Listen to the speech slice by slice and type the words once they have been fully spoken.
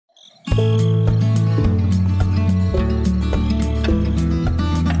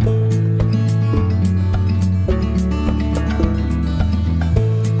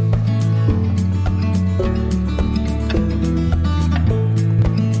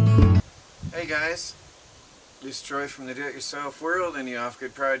guys, this is Troy from the Do-It-Yourself World and the Off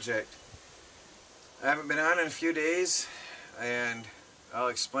Good Project. I haven't been on in a few days, and I'll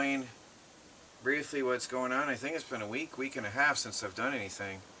explain briefly what's going on. I think it's been a week and a half since I've done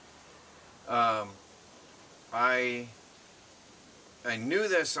anything. I knew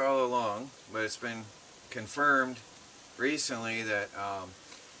this all along, but it's been confirmed recently that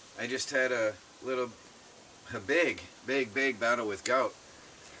I just had a big battle with gout.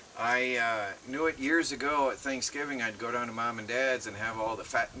 I knew it years ago at Thanksgiving. I'd go down to Mom and Dad's and have all the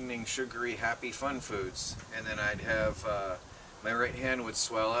fattening, sugary, happy, fun foods. And then I'd have, my right hand would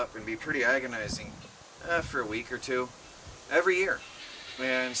swell up and be pretty agonizing for a week or two every year.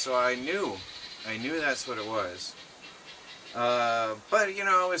 And so I knew that's what it was. But you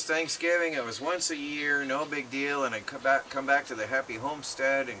know, it was Thanksgiving, it was once a year, no big deal, and I'd come back to the happy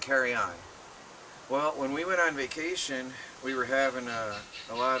homestead and carry on. Well, when we went on vacation, we were having a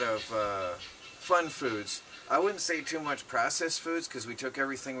lot of fun foods. I wouldn't say too much processed foods because we took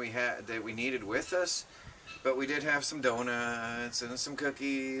everything we had that we needed with us, but we did have some donuts and some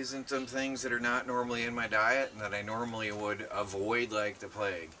cookies and some things that are not normally in my diet and that I normally would avoid like the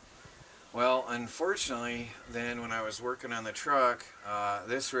plague. Well, unfortunately, then when I was working on the truck,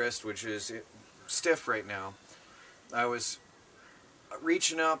 this wrist, which is stiff right now, I was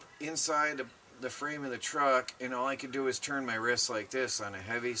reaching up inside the frame of the truck, and all I could do was turn my wrist like this on a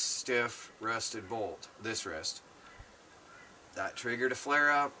heavy, stiff, rusted bolt, this wrist. That triggered a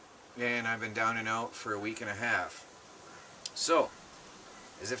flare-up, and I've been down and out for a week and a half. So,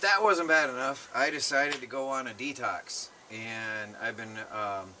 as if that wasn't bad enough, I decided to go on a detox, and I've been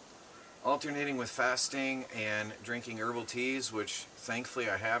alternating with fasting and drinking herbal teas, which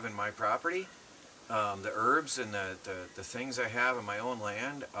thankfully I have in my property. The herbs and the things I have in my own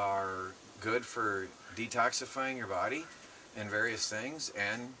land are good for detoxifying your body and various things,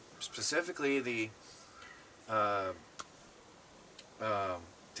 and specifically the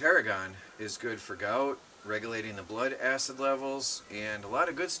tarragon is good for gout, regulating the blood acid levels, and a lot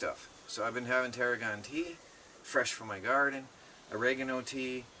of good stuff. So I've been having tarragon tea, fresh from my garden, oregano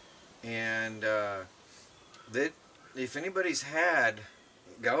tea, and that if anybody's had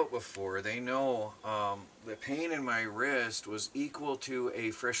gout before, they know the pain in my wrist was equal to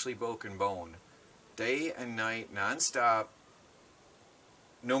a freshly broken bone. Day and night, non-stop,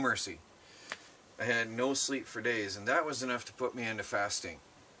 no mercy. I had no sleep for days, and that was enough to put me into fasting.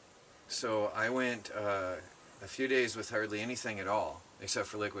 So I went a few days with hardly anything at all, except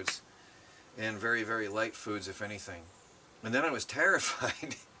for liquids, and very, very light foods, if anything. And then I was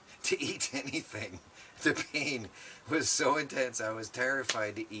terrified to eat anything. The pain was so intense, I was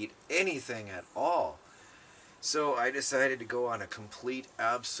terrified to eat anything at all. So I decided to go on a complete,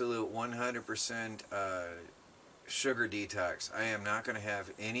 absolute 100% sugar detox. I am not going to have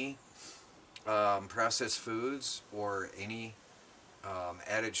any processed foods or any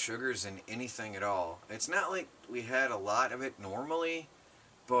added sugars in anything at all. It's not like we had a lot of it normally,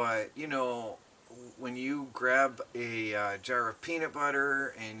 but you know, when you grab a jar of peanut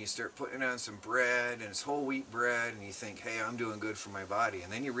butter and you start putting on some bread, and it's whole wheat bread, and you think, hey, I'm doing good for my body,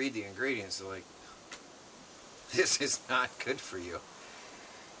 and then you read the ingredients, they're like, this is not good for you.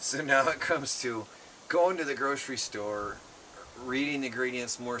 So now it comes to going to the grocery store, reading the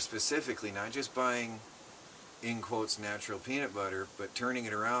ingredients more specifically, not just buying, in quotes, natural peanut butter, but turning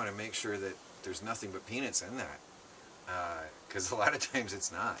it around and make sure that there's nothing but peanuts in that, because a lot of times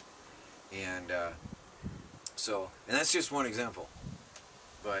it's not. And and that's just one example,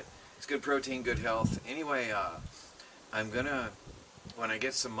 but it's good protein, good health. Anyway, I'm gonna, when I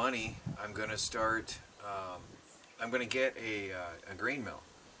get some money, I'm gonna start, I'm gonna get a grain mill,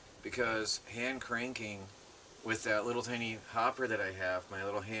 because hand cranking with that little tiny hopper that I have, my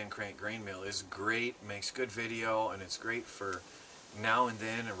little hand crank grain mill, is great, makes good video, and it's great for now and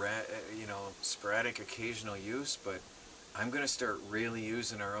then, you know, sporadic occasional use. But I'm going to start really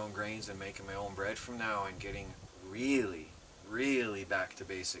using our own grains and making my own bread from now, and getting really, really back to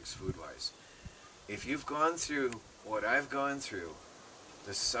basics food-wise. If you've gone through what I've gone through,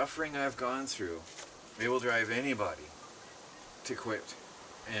 the suffering I've gone through, it will drive anybody to quit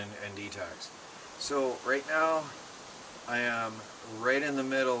and detox. So right now, I am right in the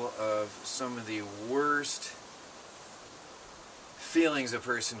middle of some of the worst feelings a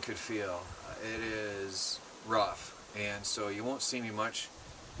person could feel. It is rough. And so you won't see me much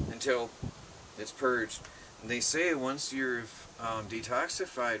until it's purged. And they say once you've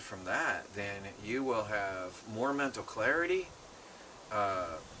detoxified from that, then you will have more mental clarity,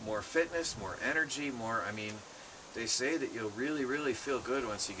 more fitness, more energy, I mean, they say that you'll really, really feel good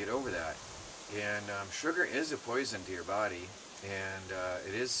once you get over that. And sugar is a poison to your body, and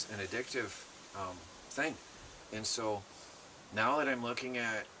it is an addictive thing. And so now that I'm looking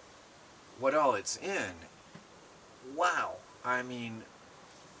at what all it's in, wow. I mean,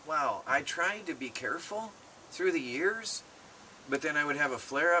 wow. I tried to be careful through the years, but then I would have a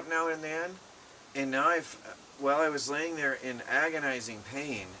flare up now and then. And now while I was laying there in agonizing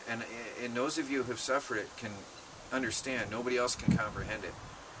pain, and those of you who have suffered it can understand, nobody else can comprehend it.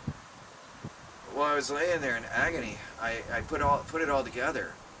 While I was laying there in agony, I put it all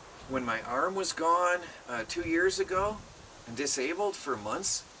together. When my arm was gone 2 years ago and disabled for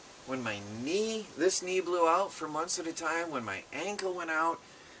months, when my this knee blew out for months at a time, when my ankle went out,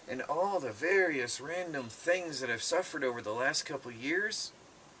 and all the various random things that I've suffered over the last couple years,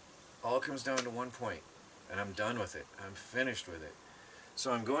 all comes down to one point, and I'm done with it. I'm finished with it.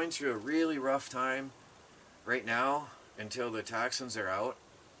 So I'm going through a really rough time right now until the toxins are out,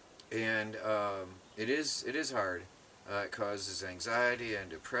 and it is hard. It causes anxiety and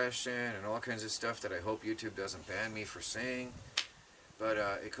depression and all kinds of stuff that I hope YouTube doesn't ban me for saying. But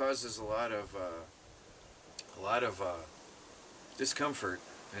it causes a lot of discomfort,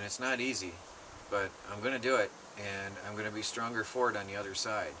 and it's not easy. But I'm going to do it, and I'm going to be stronger for it on the other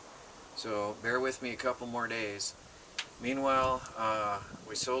side. So bear with me a couple more days. Meanwhile,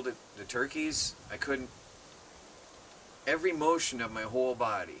 we sold the turkeys. I couldn't. Every motion of my whole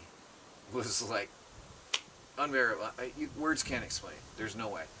body was like unbearable. Words can't explain. There's no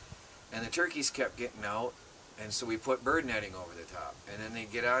way. And the turkeys kept getting out, and so we put bird netting over the top, and then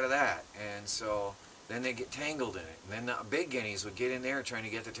they'd get out of that, and so then they get tangled in it, and then the big guineas would get in there trying to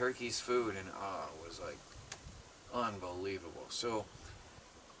get the turkeys food, and it was like unbelievable. So,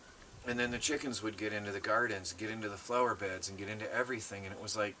 and then the chickens would get into the gardens, get into the flower beds, and get into everything, and it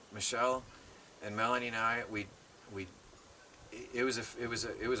was like Michelle and Melanie and I, it was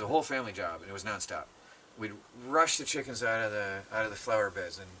a whole family job, and it was nonstop. We'd rush the chickens out of the flower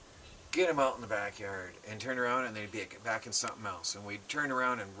beds and get them out in the backyard, and turn around and they'd be back in something else, and we'd turn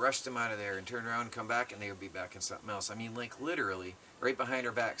around and rush them out of there and turn around and come back, and they would be back in something else. I mean, like literally right behind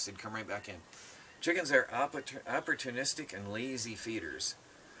our backs, they'd come right back in. Chickens are opportunistic and lazy feeders,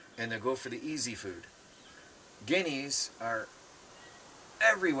 and they go for the easy food. Guineas are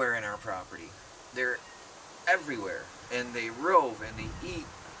everywhere in our property. They're everywhere, and they rove and they eat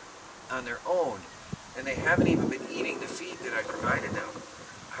on their own, and they haven't even been eating the feed that I provided them.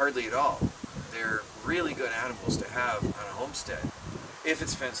 Hardly at all. They're really good animals to have on a homestead if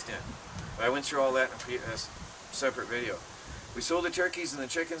it's fenced in. But I went through all that in a separate video. We sold the turkeys and the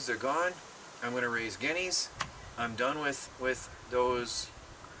chickens. They're gone. I'm going to raise guineas. I'm done with those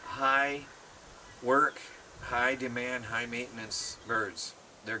high work, high demand, high maintenance birds.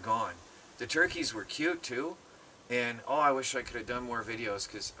 They're gone. The turkeys were cute too, and I wish I could have done more videos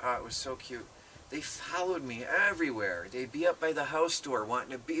because it was so cute. They followed me everywhere. They'd be up by the house door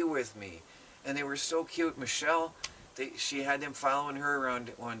wanting to be with me, and they were so cute. Michelle, she had them following her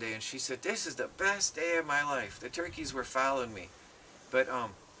around one day, and she said, "This is the best day of my life." The turkeys were following me, but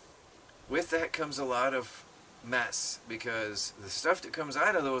with that comes a lot of mess, because the stuff that comes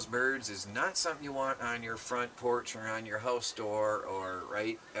out of those birds is not something you want on your front porch or on your house door or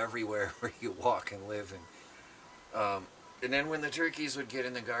right everywhere where you walk and live. And then when the turkeys would get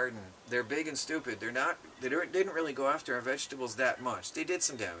in the garden, they're big and stupid. They didn't really go after our vegetables that much. They did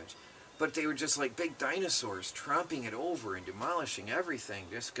some damage, but they were just like big dinosaurs, tromping it over and demolishing everything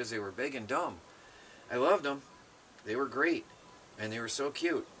just because they were big and dumb. I loved them. They were great, and they were so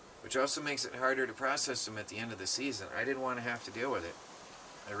cute, which also makes it harder to process them at the end of the season. I didn't want to have to deal with it.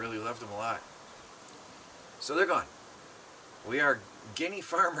 I really loved them a lot. So they're gone. We are guinea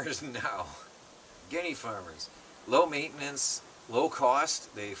farmers now. Guinea farmers. Low maintenance, low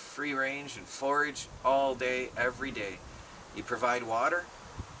cost. They free range and forage all day, every day. You provide water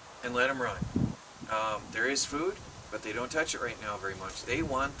and let them run. There is food, but they don't touch it right now very much. They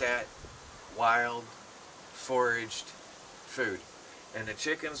want that wild, foraged food. And the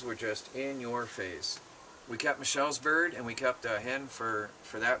chickens were just in your face. We kept Michelle's bird, and we kept a hen for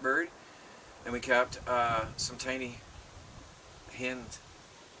that bird. And we kept some tiny hen-sized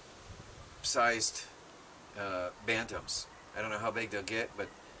bantams. I don't know how big they'll get, but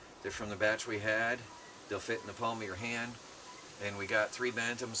they're from the batch we had. They'll fit in the palm of your hand. And we got 3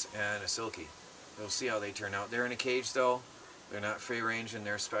 bantams and a silkie. We'll see how they turn out. They're in a cage though. They're not free range and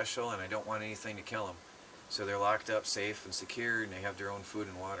they're special, and I don't want anything to kill them. So they're locked up, safe and secure, and they have their own food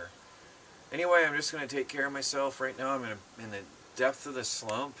and water. Anyway, I'm just going to take care of myself right now. I'm in the depth of the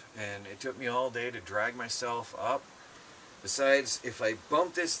slump, and it took me all day to drag myself up. Besides, if I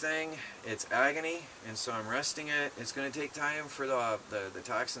bump this thing, it's agony, and so I'm resting it. It's going to take time for the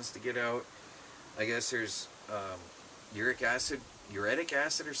toxins to get out. I guess there's uric acid uric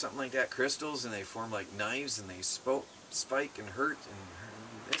acid or something like that, crystals, and they form like knives and they spike and hurt,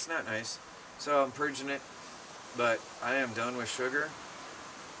 and it's not nice. So I'm purging it, but I am done with sugar.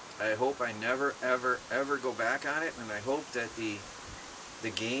 I hope I never ever ever go back on it, and I hope that the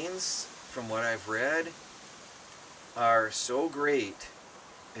gains from what I've read are so great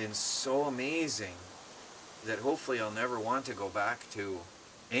and so amazing that hopefully I'll never want to go back to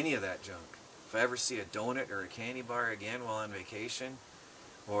any of that junk. If I ever see a donut or a candy bar again while on vacation,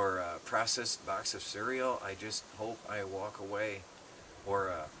 or a processed box of cereal, I just hope I walk away.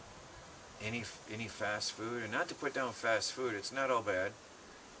 Or any fast food, and not to put down fast food, it's not all bad,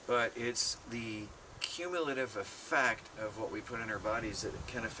 but it's the cumulative effect of what we put in our bodies that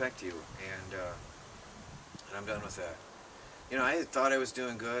can affect you, and I'm done with that. You know, I thought I was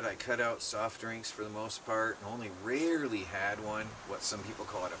doing good. I cut out soft drinks for the most part, and only rarely had one. What some people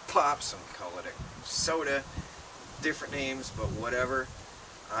call it a pop, some call it a soda, different names, but whatever.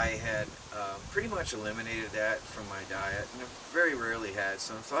 I had pretty much eliminated that from my diet, and I very rarely had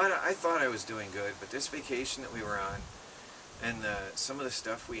some. I thought I was doing good, but this vacation that we were on, and some of the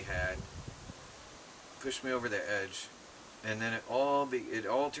stuff we had, pushed me over the edge. And then it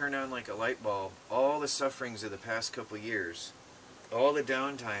all turned on like a light bulb. All the sufferings of the past couple years, all the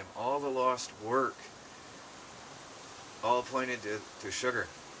downtime, all the lost work, all pointed to sugar.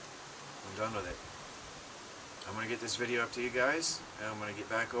 I'm done with it. I'm going to get this video up to you guys, and I'm going to get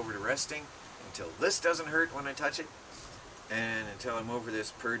back over to resting until this doesn't hurt when I touch it, and until I'm over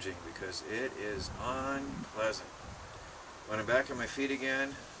this purging, because it is unpleasant. When I'm back on my feet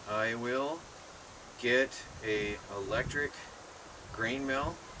again, I will get a electric grain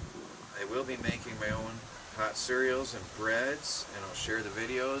mill. I will be making my own hot cereals and breads, and I'll share the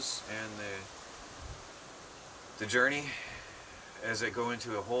videos and the journey as I go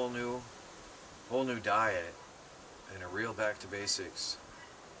into a whole new diet and a real back to basics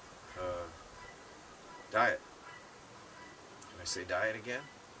diet. Can I say diet again?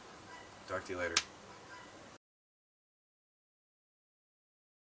 Talk to you later.